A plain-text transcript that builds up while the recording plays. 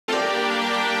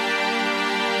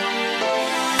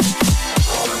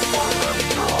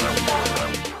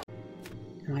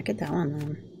I get that one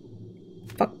then?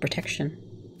 Fuck protection.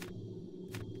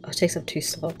 Oh, it takes up 2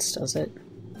 slots, does it?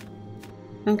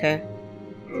 Okay.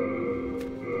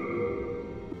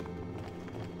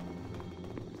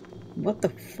 What the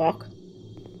fuck?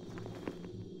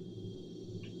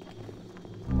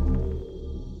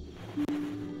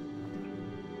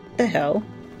 What the hell?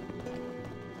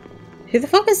 Who the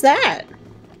fuck is that?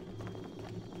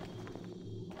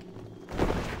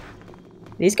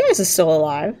 These guys are still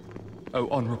alive. Oh,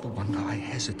 Honorable One, I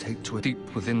hesitate to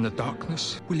deep within the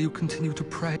darkness. Will you continue to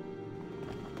pray?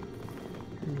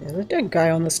 There's a dead guy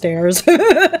on the stairs.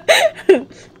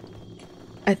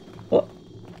 Well,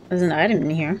 there's an item in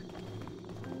here.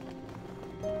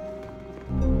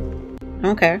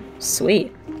 Okay,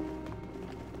 sweet.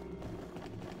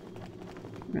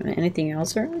 Anything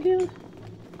else around here?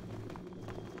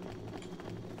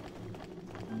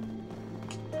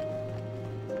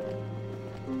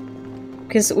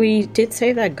 Because we did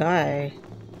save that guy.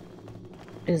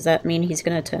 Does that mean he's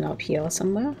gonna turn up here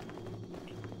somewhere?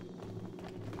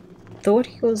 Thought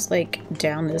he was like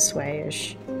down this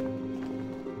way-ish.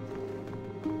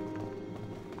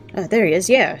 Oh, there he is,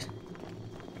 yeah.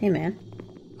 Hey man.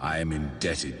 I am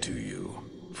indebted to you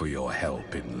for your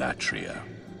help in Latria.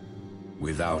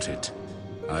 Without it,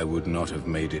 I would not have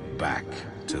made it back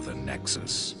to the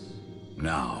Nexus.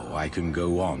 Now I can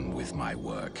go on with my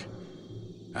work.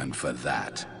 And for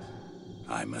that,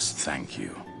 I must thank you.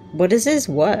 What is his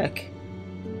work?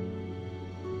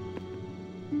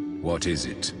 What is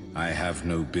it? I have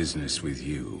no business with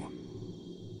you.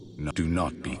 No, do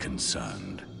not be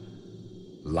concerned.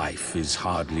 Life is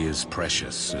hardly as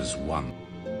precious as one.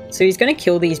 So he's gonna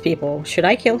kill these people. Should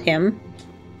I kill him?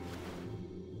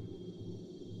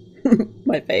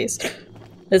 My face.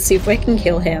 Let's see if we can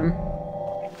kill him.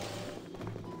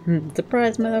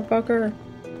 Surprise, motherfucker.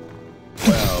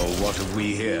 Well, what have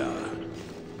we here?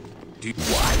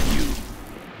 Why you?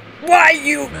 Why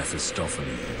you?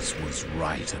 Mephistopheles was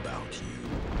right about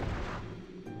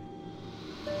you.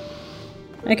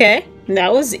 Okay,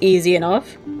 that was easy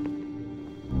enough.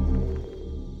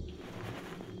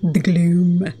 The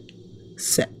gloom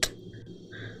set.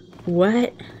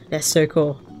 What? That's so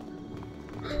cool.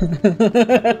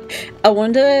 I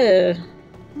wonder...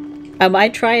 I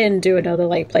might try and do another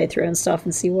like playthrough and stuff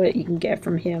and see what you can get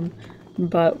from him.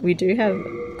 But we do have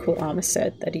a cool armor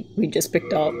set that we just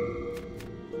picked up.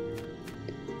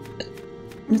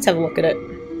 Let's have a look at it.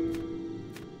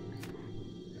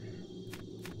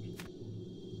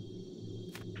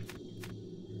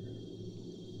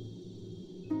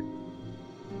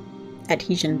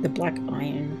 Adhesion, the black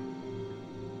iron.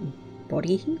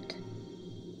 Body heat?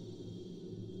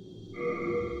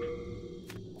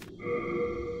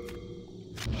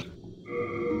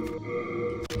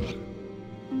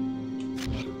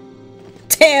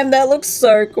 Damn, that looks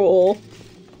so cool.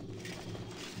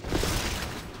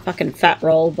 Fucking fat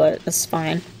roll, but that's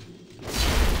fine.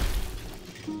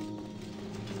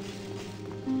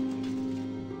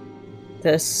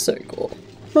 That's so cool.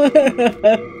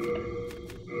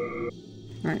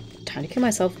 Alright, time to kill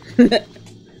myself.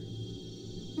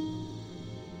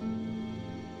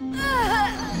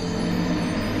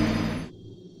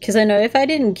 Because I know if I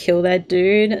didn't kill that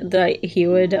dude, that he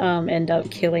would end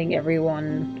up killing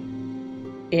everyone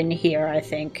in here, I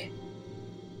think.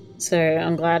 So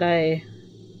I'm glad I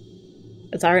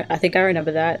think I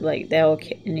remember that. Like, they were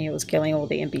and he was killing all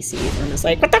the NPCs and it's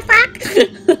like, what the fuck?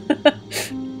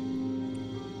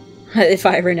 If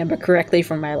I remember correctly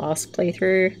from my last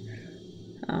playthrough.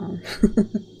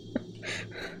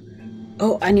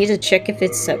 Oh, I need to check if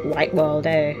it's at White World,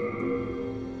 eh?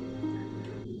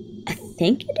 I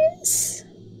think it is.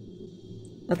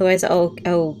 Otherwise, I'll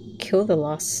kill the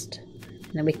Lost,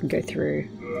 and then we can go through.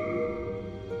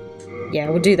 Yeah,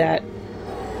 we'll do that.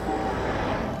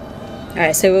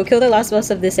 Alright, so we'll kill the last boss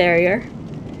of this area.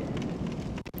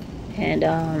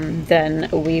 And then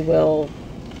we will...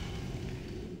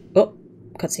 Oh,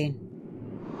 cutscene.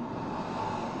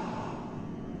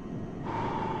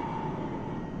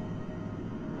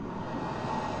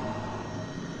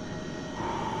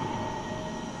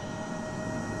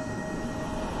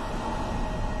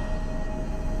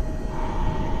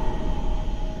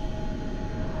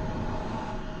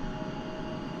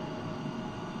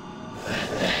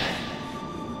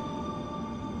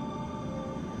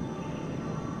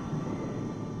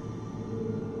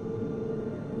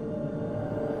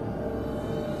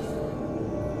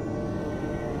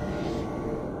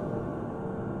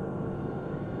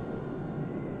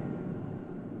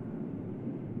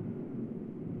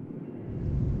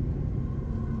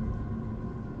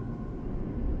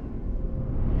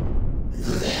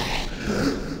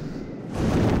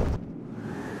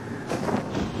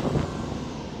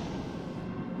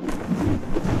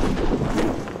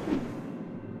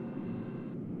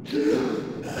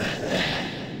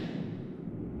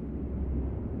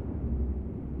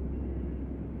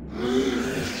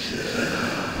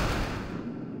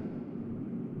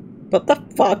 What the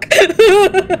fuck?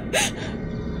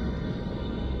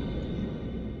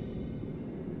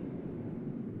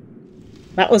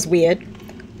 That was weird.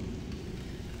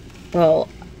 Well,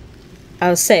 I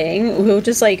was saying, we'll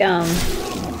just like,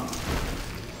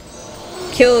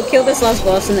 kill this last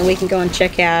boss and then we can go and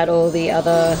check out all the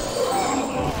other,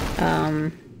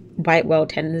 White World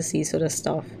tendency sort of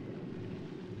stuff.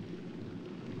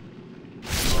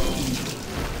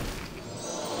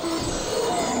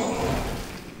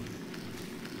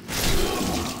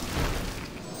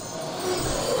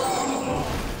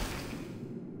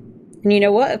 And you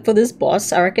know what? For this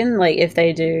boss, I reckon, like, if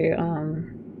they do,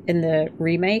 in the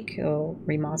remake or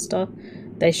remaster,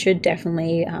 they should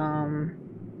definitely,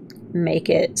 make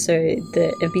it so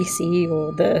the NPC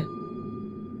or the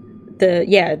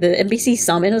NPC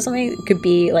summon or something could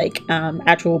be, like,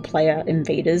 actual player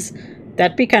invaders.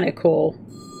 That'd be kind of cool.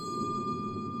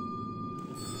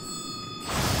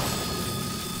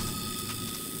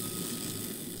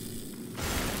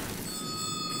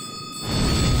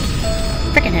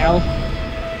 Frickin' hell.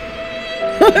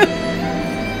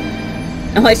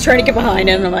 I'm like trying to get behind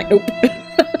him and I'm like, nope.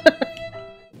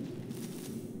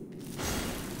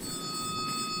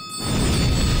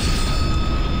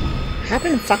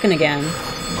 Happened fucking again.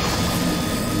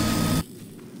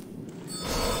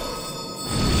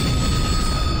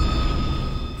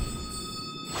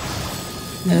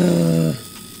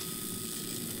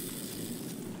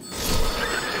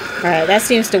 Alright, that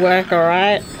seems to work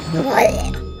alright.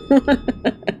 Alright,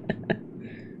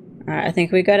 I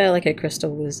think we got like a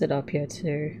crystal wizard up here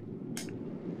too.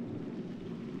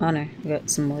 Oh no, we got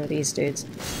some more of these dudes.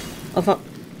 Oh fuck.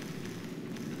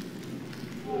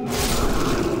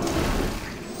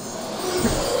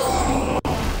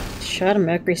 Shot a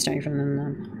mercury stone from them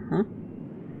then, huh?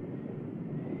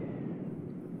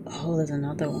 Oh, there's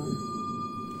another one.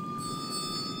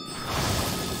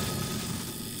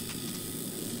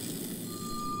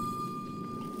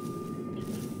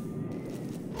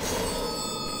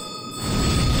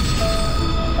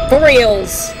 For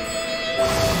reals!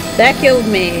 That killed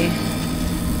me.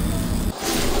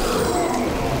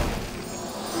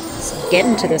 So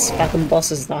getting to this fucking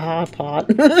boss is the hard part.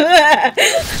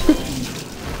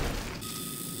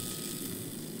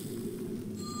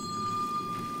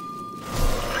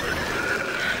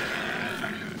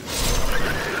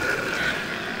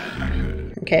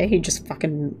 Okay, he just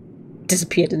fucking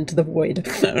disappeared into the void.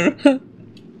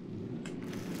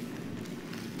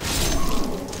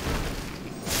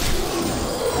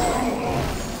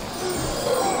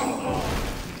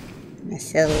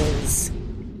 Missiles.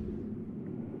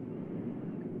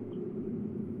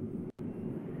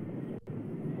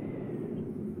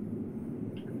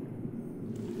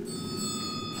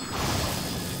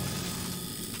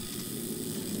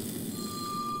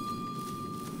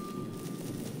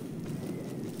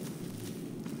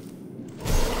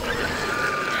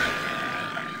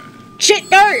 Shit,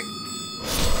 no!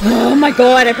 Oh my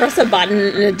god, I pressed a button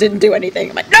and it didn't do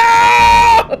anything. I'm like, no!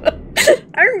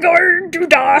 I'm going to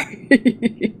die!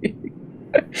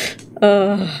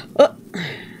 Oh.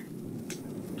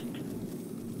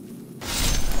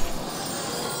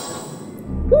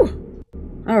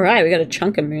 Alright, we got a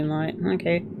chunk of moonlight.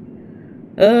 Okay.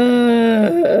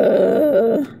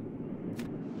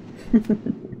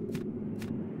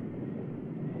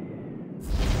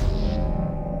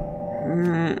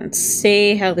 Let's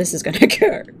see how this is gonna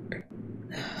go.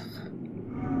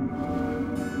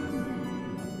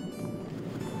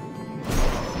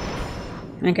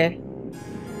 Okay.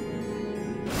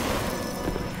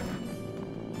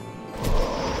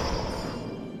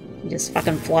 He just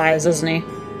fucking flies, doesn't he?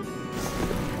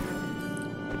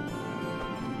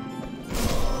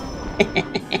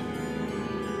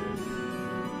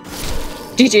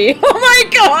 GG. Oh my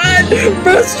god!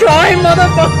 First try,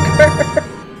 motherfucker!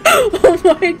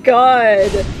 Oh my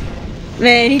god!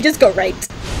 Man, he just got raped.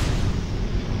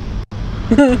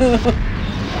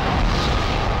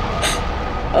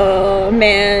 Oh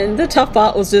man, the tough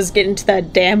part was just getting to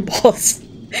that damn boss.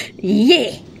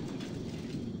 Yeah!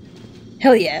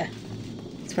 Hell yeah.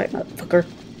 That's right, motherfucker.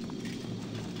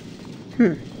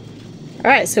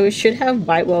 Alright, so we should have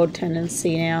Bite World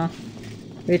tendency now,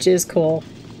 which is cool.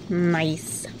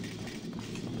 Nice.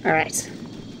 Alright.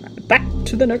 Back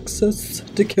to the Nexus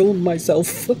to kill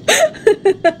myself.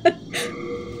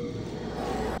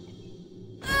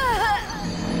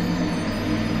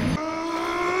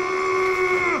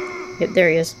 Yep, there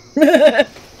he is.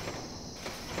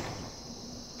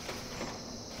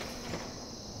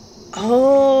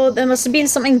 Oh, there must have been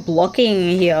something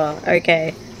blocking here.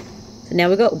 Okay. So now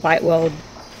we've got White World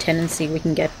tendency. We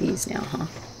can get these now, huh?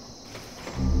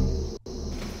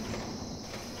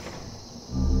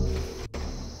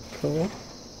 Cool.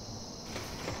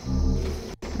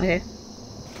 Okay.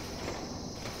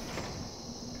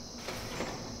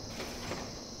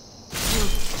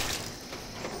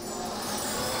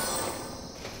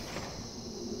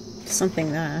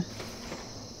 Something there.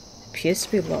 Appears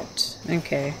to be locked.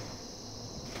 Okay.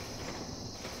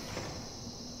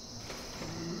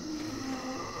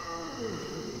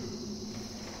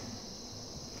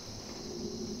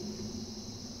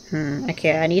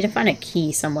 Okay, I need to find a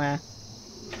key somewhere.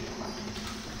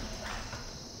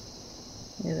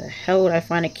 Where the hell would I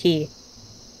find a key?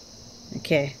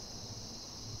 Okay.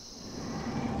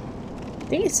 I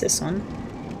think it's this one.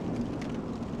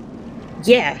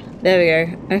 Yeah! There we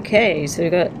go. Okay, so we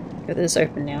got this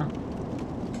open now.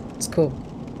 It's cool.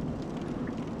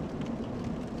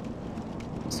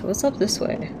 So what's up this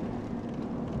way?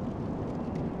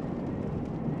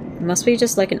 It must be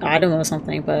just like an item or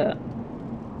something, but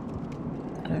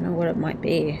I don't know what it might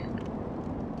be.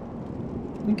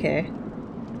 Okay.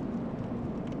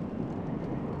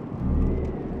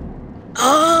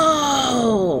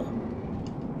 Oh!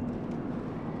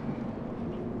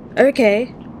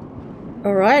 Okay.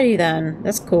 Alrighty then.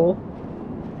 That's cool.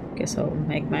 Guess I'll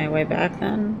make my way back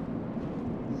then.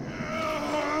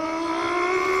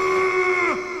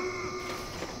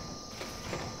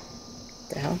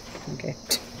 The hell? Okay.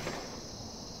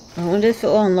 I wonder if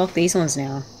it'll unlock these ones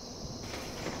now.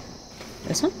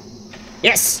 This one?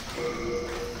 Yes!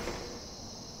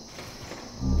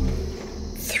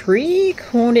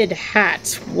 3-cornered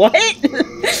hat. What?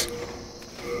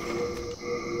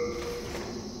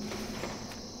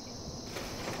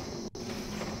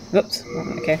 Oops.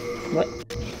 Okay. What?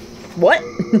 What?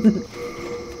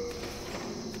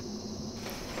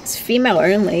 It's female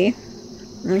only.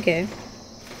 Okay.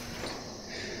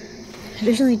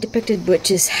 Originally depicted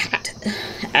witch's hat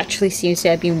actually seems to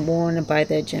have been worn by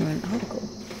the genuine article.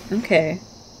 Okay.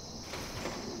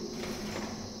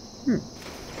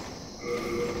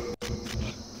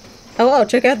 Oh wow,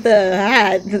 check out the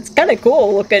hat. It's kind of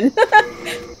cool looking.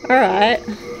 Alright.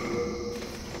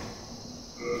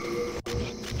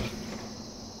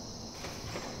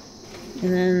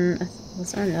 And then,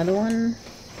 was there another one?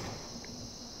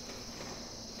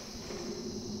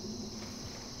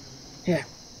 Yeah.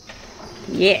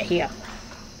 Yeah, here.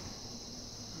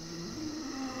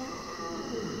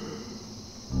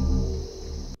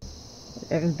 You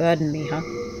haven't burdened me, huh?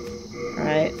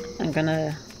 Alright, I'm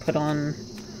gonna put on...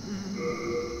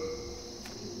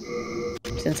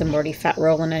 Since I'm already fat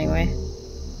rolling anyway.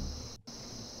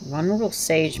 Vulnerable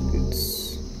sage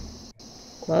boots.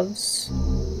 Gloves.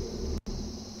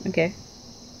 Okay.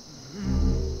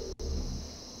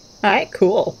 Alright,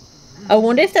 cool. I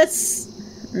wonder if that's...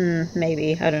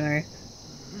 maybe, I don't know.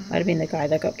 Might have been the guy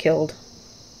that got killed.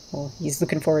 Or he's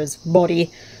looking for his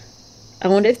body. I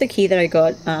wonder if the key that I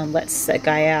got lets that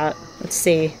guy out. Let's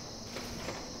see.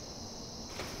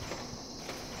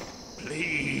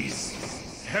 Please,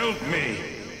 help me.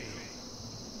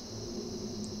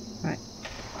 Right.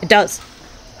 It does.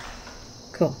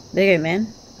 Cool. There you go, man.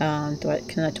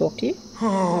 Can I talk to you?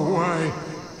 Oh, why,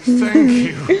 thank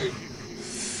you.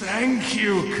 Thank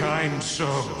you, kind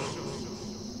soul.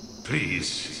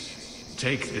 Please,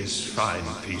 take this fine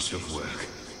piece of work.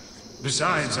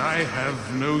 Besides, I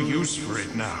have no use for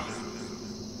it now.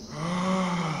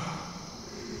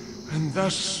 And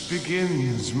thus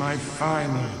begins my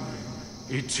final,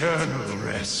 eternal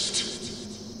rest.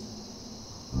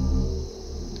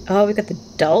 Oh, we got the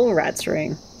dull rat's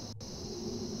ring.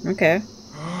 Okay.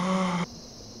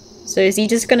 So is he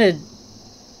just gonna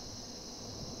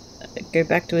go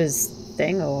back to his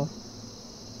thing, or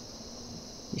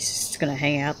he's just gonna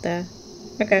hang out there?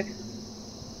 Okay.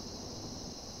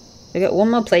 We got one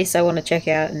more place I want to check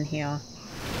out in here.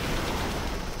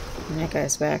 And that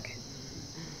guy's back.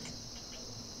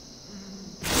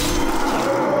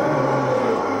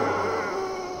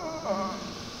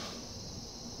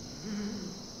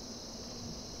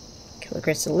 Kill the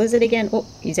crystal lizard again. Oh,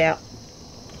 he's out.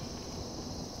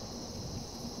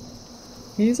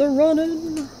 He's a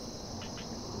running.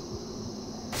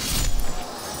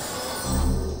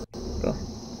 Cool.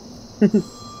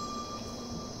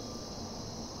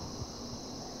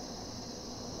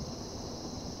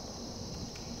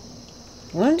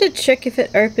 I wanted to check if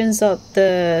it opens up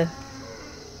the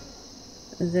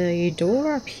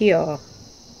door up here.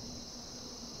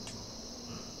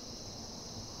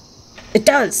 It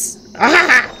does!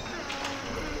 Ah!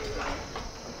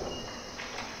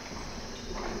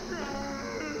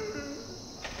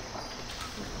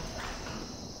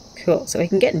 Cool, so we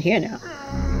can get in here now.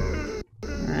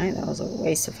 Alright, that was a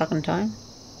waste of fucking time.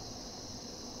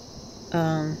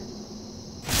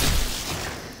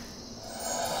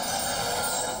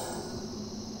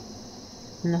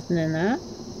 Nothing in that.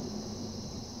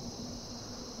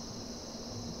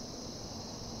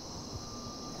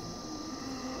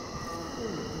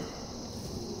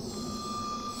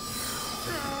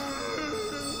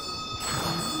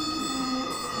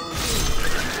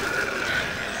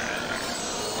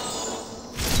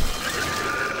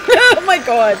 Oh my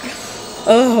god!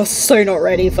 Oh, so not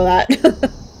ready for that.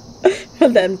 For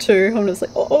them too. I'm just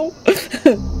like, oh.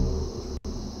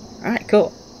 Alright,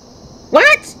 cool.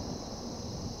 What?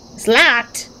 It's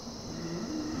locked.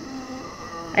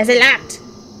 Why is it locked?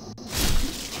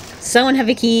 Someone have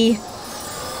a key.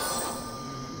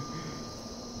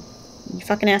 You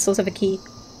fucking assholes have a key.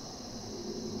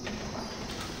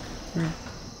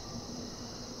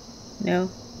 No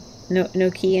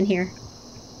key in here.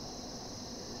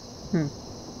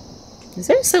 Is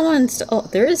there someone still? Oh,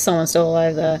 there is someone still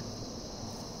alive there.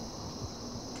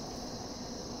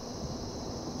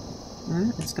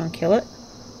 Alright, just gonna kill it.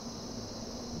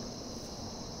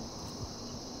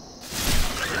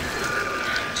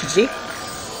 GG.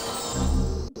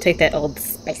 Take that old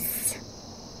spice.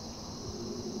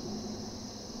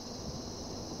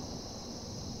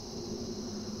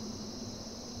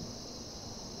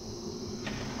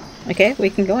 Okay, we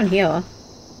can go in here.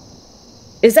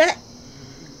 Is that?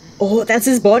 Oh, that's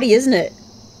his body, isn't it?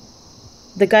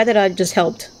 The guy that I just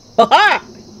helped. Aha!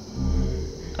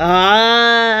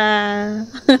 Ah!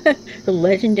 The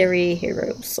legendary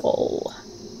hero soul.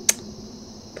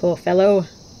 Poor fellow.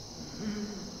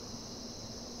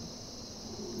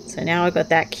 So now I've got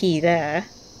that key there.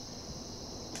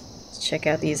 Let's check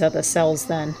out these other cells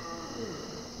then.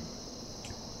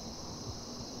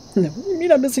 What do you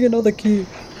mean I'm missing another key?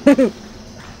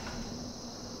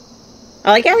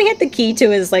 I like how he had the key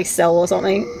to his, like, cell or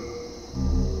something.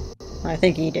 I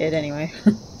think he did, anyway.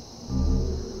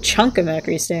 Chunk of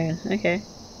mercury stone. Okay.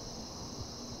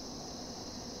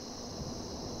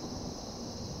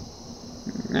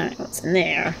 Alright, what's in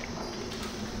there?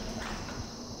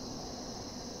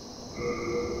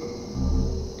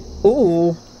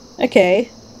 Ooh.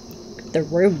 Okay. The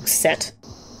rogue set.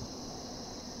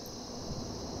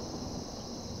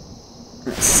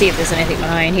 Let's see if there's anything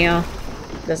behind here.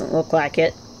 Doesn't look like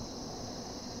it.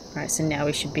 Alright, so now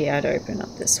we should be able to open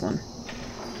up this one.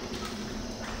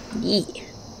 Yeah.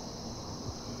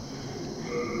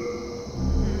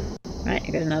 Right, I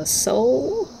got another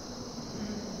soul.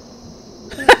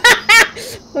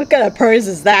 What kind of pose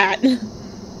is that?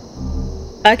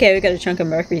 Okay, we got a chunk of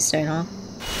mercury stone, huh?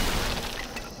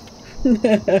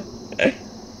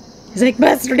 He's like,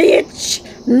 Master Itch!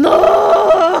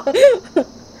 No!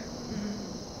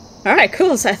 Alright,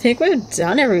 cool. So I think we've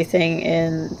done everything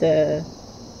in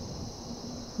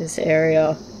this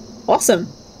area. Awesome!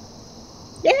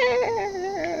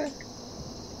 Yeah!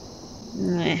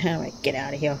 Alright, how do I get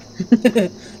out of here?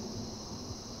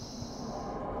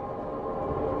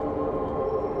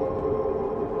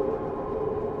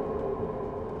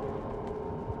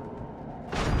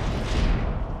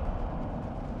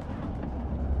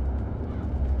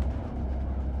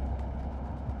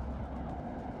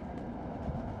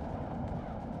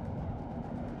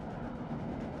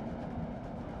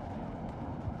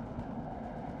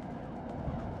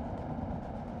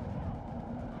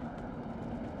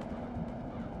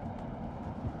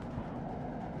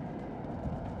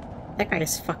 That guy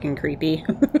is fucking creepy.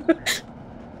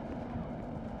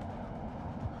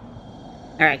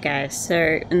 Alright guys,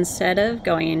 so instead of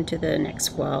going into the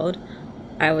next world,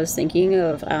 I was thinking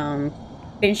of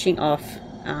finishing off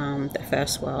the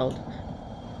first world.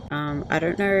 I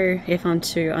don't know if I'm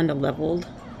too underleveled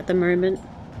at the moment,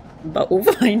 but we'll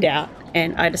find out.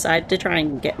 And I decided to try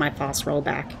and get my fast roll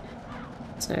back.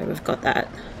 So we've got that,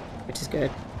 which is good.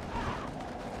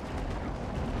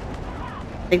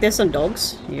 I think there's some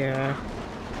dogs. Yeah.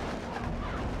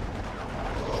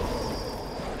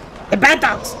 The bad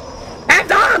dogs! Bad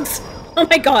dogs! Oh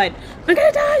my god! I'm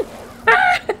gonna die!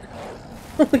 Ah!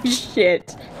 Holy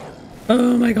shit.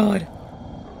 Oh my god.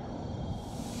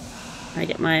 I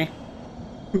get my...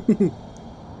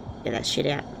 Get that shit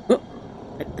out. Oh,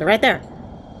 they're right there.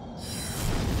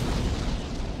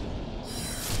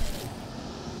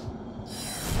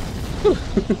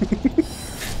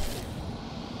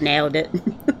 Nailed it.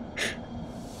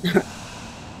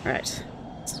 Alright,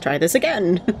 let's try this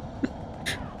again.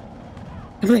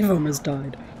 I believe I almost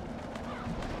died.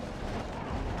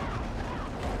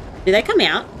 Did they come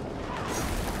out?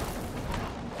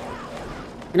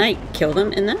 Can I kill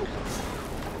them in there?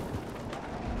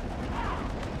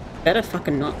 Better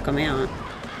fucking not come out.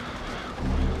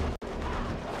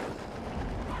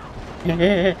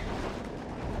 The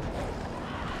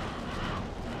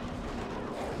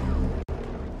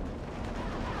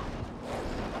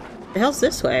hell's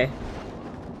this way?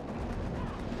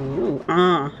 Ooh,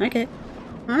 okay.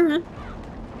 Alright.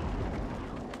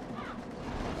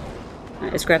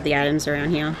 Let's grab the items around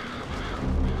here.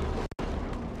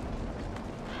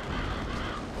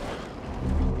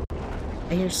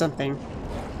 I hear something.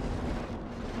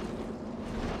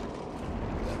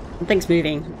 Something's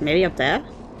moving. Maybe up there?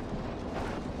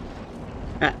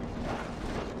 Ah.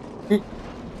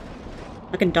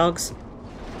 Fucking dogs.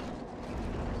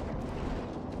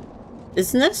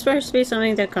 Isn't this supposed to be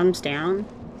something that comes down?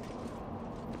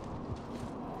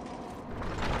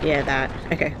 Yeah, that.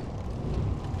 Okay.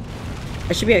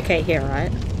 I should be okay here,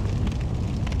 right?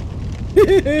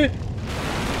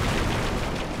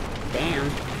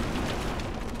 Damn.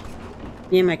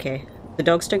 Yeah, I'm okay. The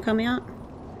dogs don't come out?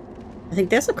 I think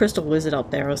there's a crystal lizard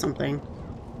up there or something.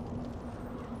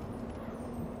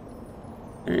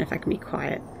 I don't know if I can be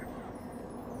quiet.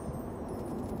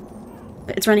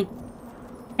 It's running.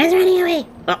 It's running away!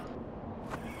 Oh.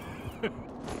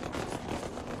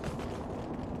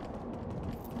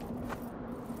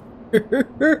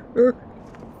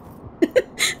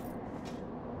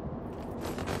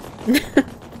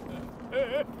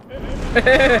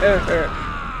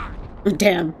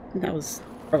 Damn, that was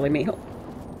probably me.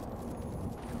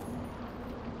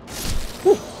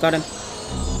 Ooh, got him.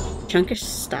 Chunk of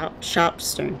sharp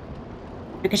stone.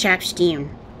 Chunk of sharp stone.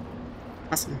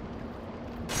 Awesome.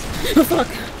 Oh fuck!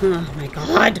 Oh my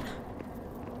god!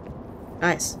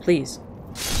 Guys, please.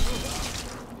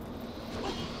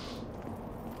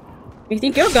 Where do you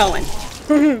think you're going?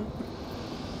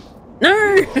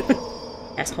 No!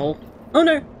 Asshole. Oh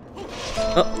no!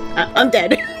 Oh, I'm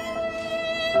dead.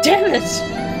 Damn it!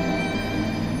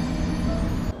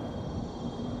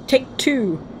 Take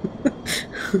two.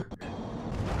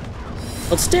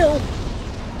 But still.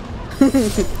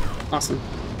 Awesome.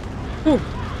 Ooh.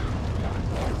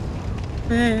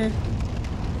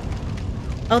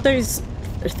 Oh, those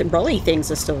rolly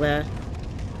things are still there.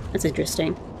 That's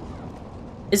interesting.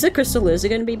 Is the crystal lizard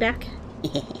going to be back?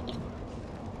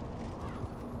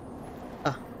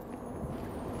 Oh.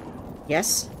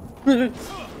 Yes? Okay,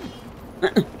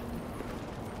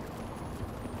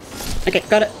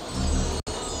 got it.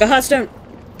 Go Hearthstone!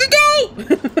 Go!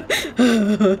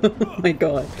 Oh my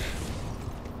god.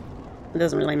 It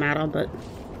doesn't really matter, but...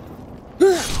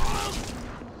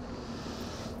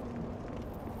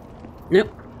 Nope.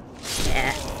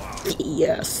 Yeah.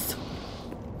 Yes.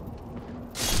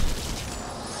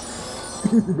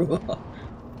 It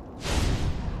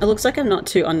looks like I'm not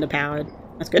too underpowered.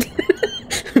 That's good.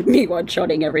 Me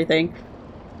one-shotting everything.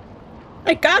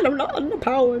 I can't, I'm not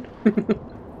underpowered.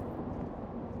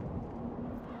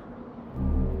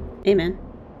 Hey man.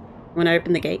 Wanna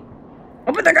open the gate?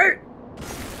 Open the gate!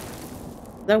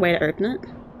 Is there a way to open it?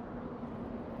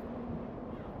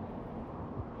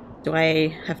 Do I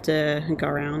have to go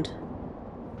around?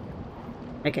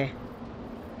 Okay.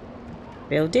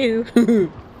 Will do.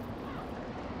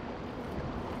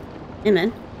 Hey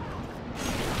man.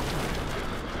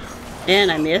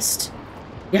 And I missed.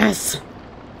 Yes!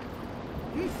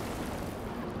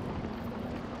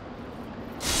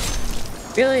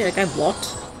 Really? Like I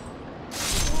blocked?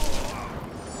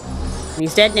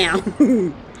 He's dead now.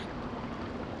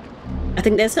 I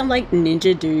think there's some like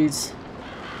ninja dudes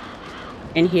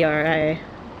in here.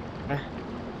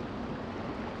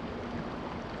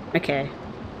 Okay.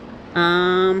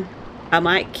 I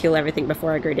might kill everything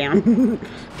before I go down.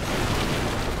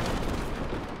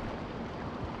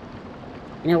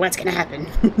 You know what's gonna happen.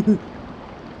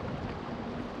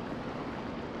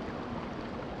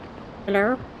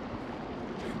 Hello?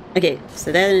 Okay,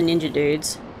 so they're the ninja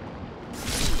dudes.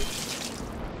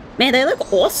 Man, they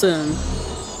look awesome!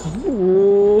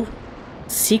 Ooh.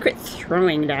 Secret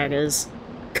throwing daggers.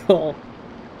 Cool.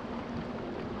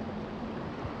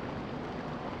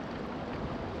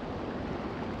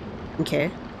 Okay.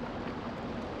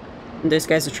 And those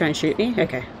guys are trying to shoot me?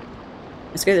 Okay.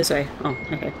 Let's go this way. Oh,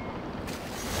 okay.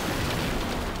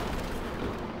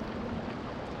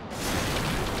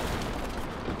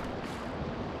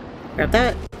 Grab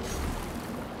that.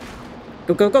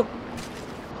 Go, go, go!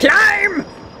 Climb!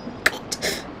 God.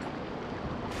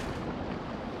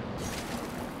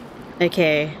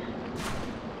 Okay.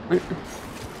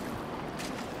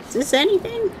 Is this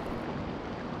anything?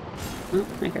 Oh,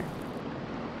 okay.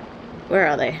 Where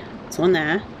are they? There's one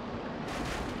there.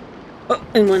 Oh,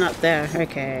 and one up there.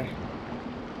 Okay.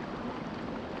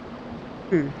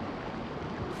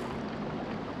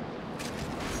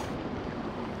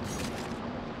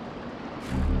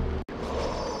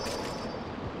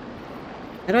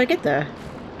 How do I get there?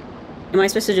 Am I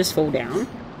supposed to just fall down?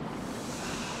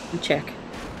 Let me check.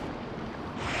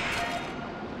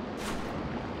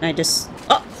 I just...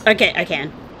 Oh! Okay, I can.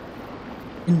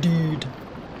 Indeed.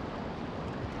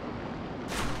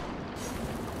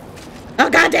 Oh,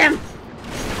 goddamn!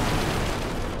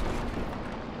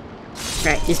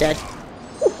 Right, he's dead.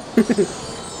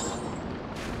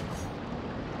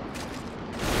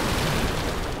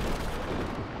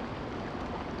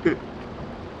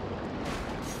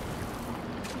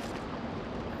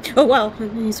 Oh, wow.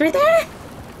 He's right there!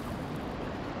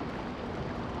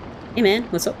 Hey, man.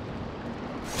 What's up?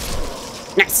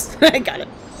 Nice! I got it.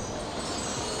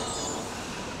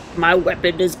 My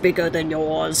weapon is bigger than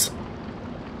yours.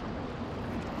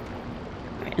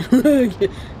 Right.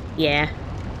 Yeah.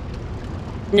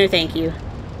 No, thank you.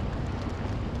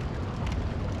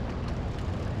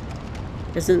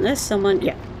 Isn't this someone?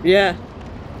 Yeah. Yeah.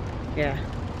 Yeah.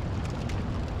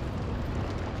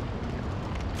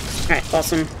 Alright,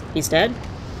 awesome. He's dead.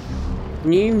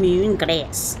 New moon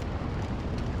glass.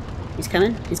 He's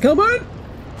coming. He's coming!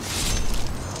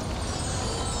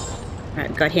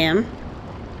 Alright, got him.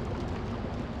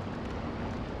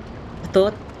 I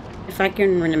thought, if I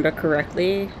can remember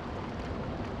correctly,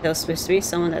 there was supposed to be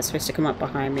someone that's supposed to come up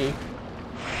behind me.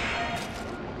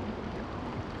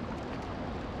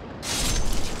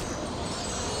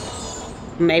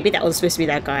 Maybe that was supposed to be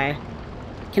that guy.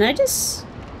 Can I just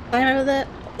climb over that?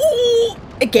 Ooh,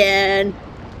 again!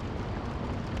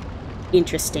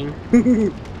 Interesting.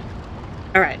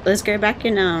 Alright, let's go back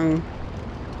and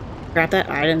grab that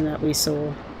item that we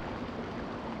saw.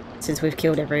 Since we've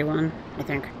killed everyone, I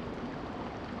think.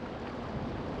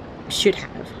 We should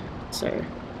have. So,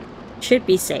 should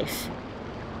be safe.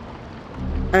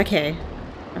 Okay.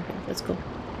 Okay, that's cool.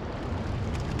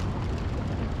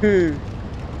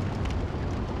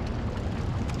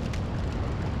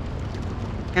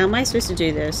 How am I supposed to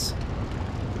do this?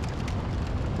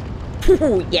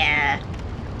 Oh, yeah!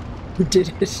 Did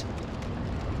it.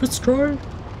 Let's try.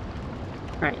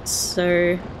 Right,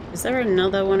 so... Is there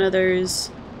another one of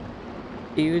those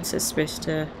dudes that's supposed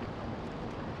to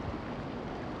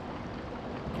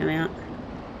come out?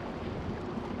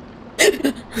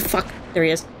 Fuck, there he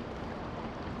is.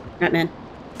 Right, man.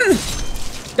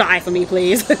 Die for me,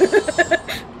 please.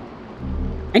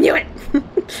 I knew it!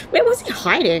 Where was he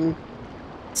hiding?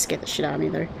 Scared the shit out of me,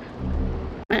 though.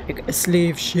 Right, I got a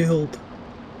slave shield.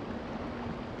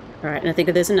 Alright, and I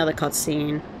think there's another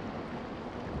cutscene.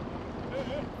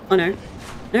 Oh, no.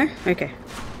 No? Okay.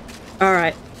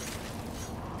 Alright.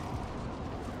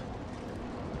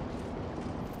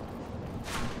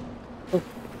 Oh.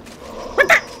 What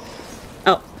the?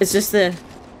 Oh, it's just the...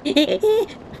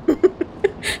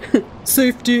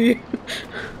 Safety!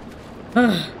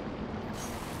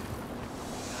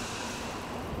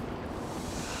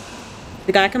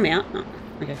 The guy come out? Oh,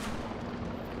 okay.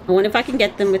 I wonder if I can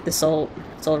get them with the soul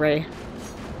ray.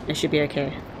 It should be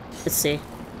okay. Let's see.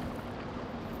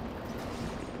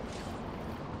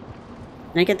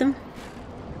 Can I get them?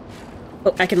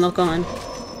 Oh, I can lock on.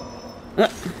 Oh.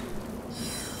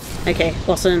 Okay,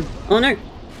 awesome. Oh no!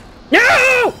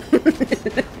 No!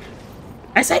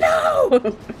 I say no!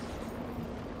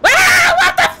 Ah,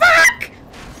 what the fuck?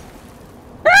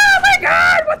 Oh my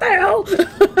god, what the hell?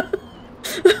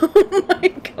 Oh my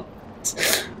god.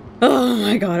 Oh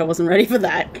my god, I wasn't ready for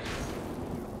that.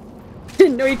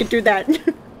 Didn't know you could do that.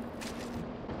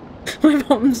 My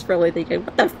mom's probably thinking,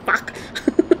 what the fuck?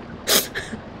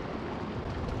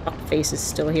 Fuck face is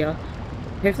still here.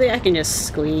 Hopefully I can just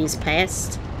squeeze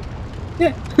past.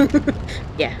 Yeah.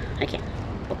 Yeah, I can.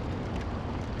 Cool.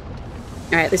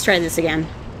 Alright, let's try this again.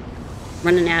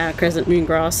 Running out of crescent moon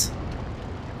grass.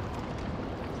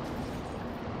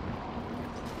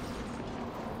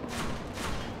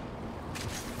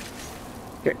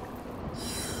 Here.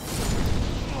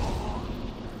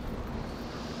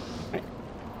 Right.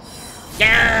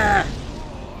 Yeah!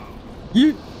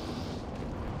 Yeah!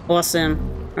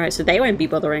 Awesome. Alright, so they won't be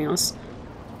bothering us.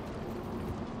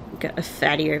 Got a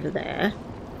fatty over there.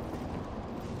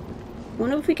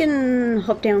 Wonder if we can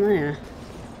hop down there.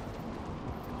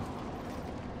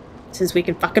 Since we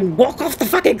can fucking walk off the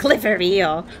fucking cliff over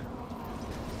here.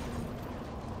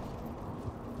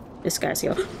 This guy's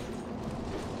here.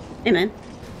 Hey, man.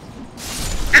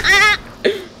 Ah!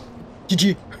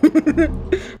 GG.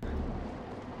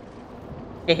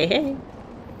 Hey, hey, hey.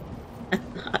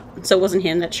 So it wasn't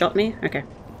him that shot me? Okay.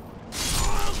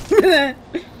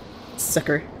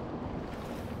 Sucker.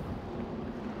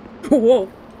 Whoa.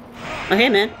 Oh, hey,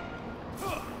 man.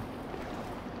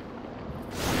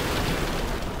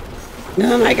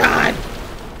 Oh my god!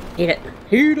 Hate it.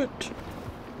 Hate it.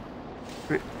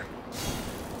 Right.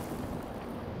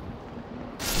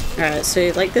 Alright,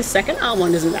 so like the second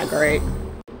R1 isn't that great.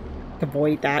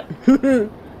 Avoid that.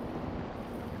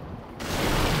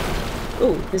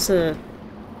 Oh, there's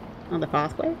another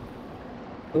pathway.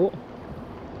 Cool.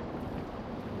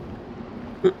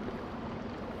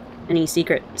 Any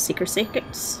secrets?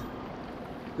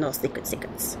 No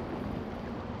secrets.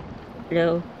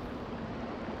 Hello?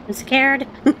 I'm scared.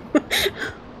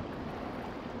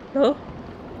 Oh.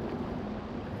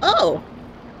 Oh!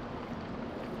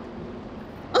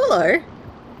 Hello!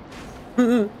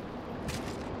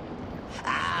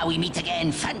 Ah, we meet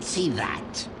again. Fancy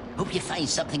that. Hope you find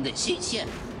something that suits you.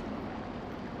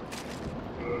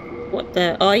 What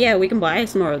the? Oh yeah, we can buy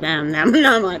some more of them. That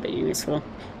might be useful.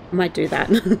 I might do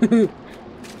that.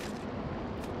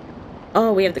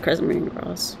 Oh, we have the Crescent Moon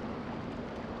Cross.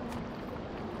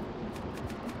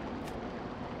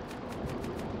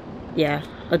 Yeah,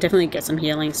 I'll definitely get some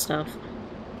healing stuff.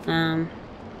 So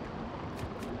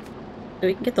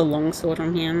we can get the longsword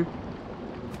from him.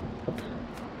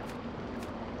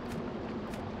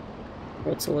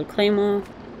 Broadsword, claymore,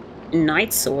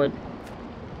 knight sword,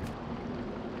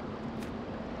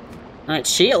 knight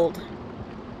shield,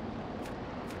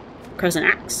 crescent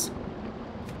axe.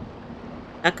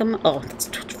 How come? Oh, that's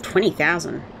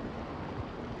 20,000.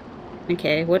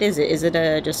 Okay, what is it? Is it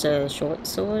just a short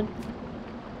sword?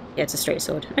 Yeah, it's a straight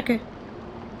sword. Okay.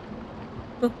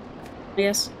 Cool. I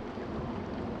guess.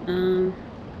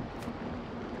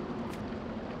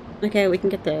 Okay, we can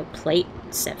get the plate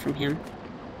set from him.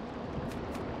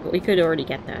 But we could already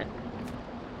get that.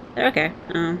 Okay,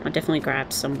 I'll definitely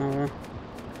grab some more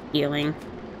healing.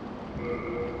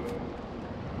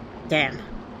 Damn.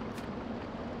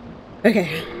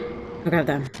 Okay, I'll grab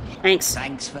them. Thanks.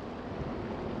 Thanks for...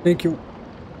 Thank you.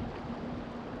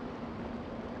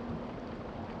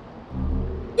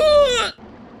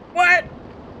 What?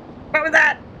 What was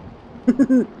that?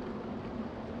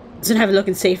 Doesn't have a look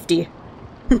in safety.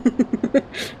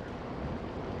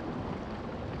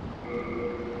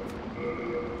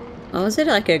 Oh, is it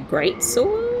like a great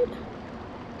sword?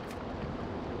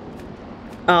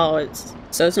 Oh, it's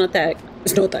not that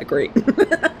great.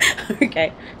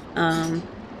 Okay.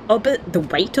 Oh, but the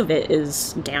weight of it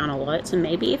is down a lot, so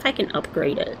maybe if I can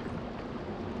upgrade it.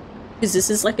 Because this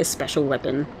is like a special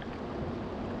weapon.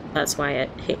 That's why it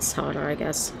hits harder, I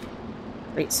guess.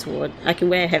 Great sword. I can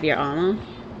wear heavier armor.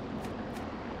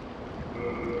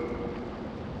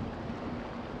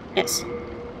 Yes.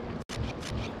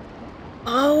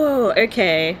 Oh,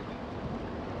 okay.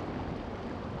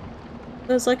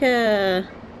 There's like a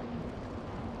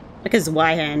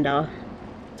Zweihander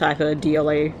type of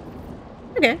DLA.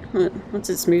 Okay, what's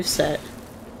its moveset?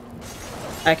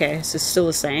 Okay, so it's still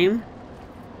the same.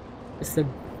 It's the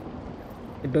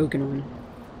broken one.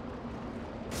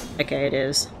 Okay, it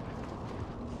is.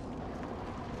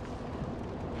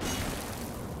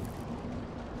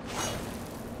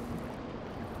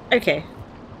 Okay.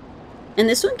 And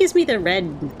this one gives me the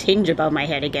red tinge above my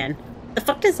head again. The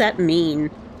fuck does that mean?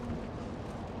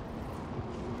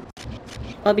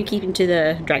 I'll be keeping to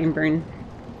the Dragon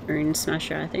Rune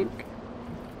Smasher, I think.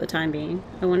 For the time being.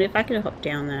 I wonder if I could hop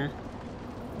down there.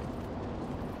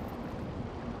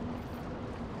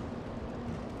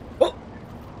 Oh!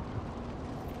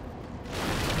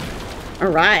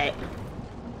 Alright.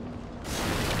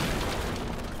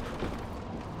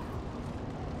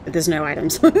 But there's no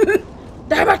items.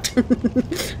 Damn it!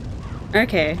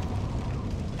 Okay.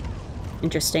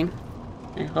 Interesting.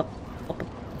 I hop.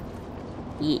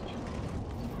 Yeah.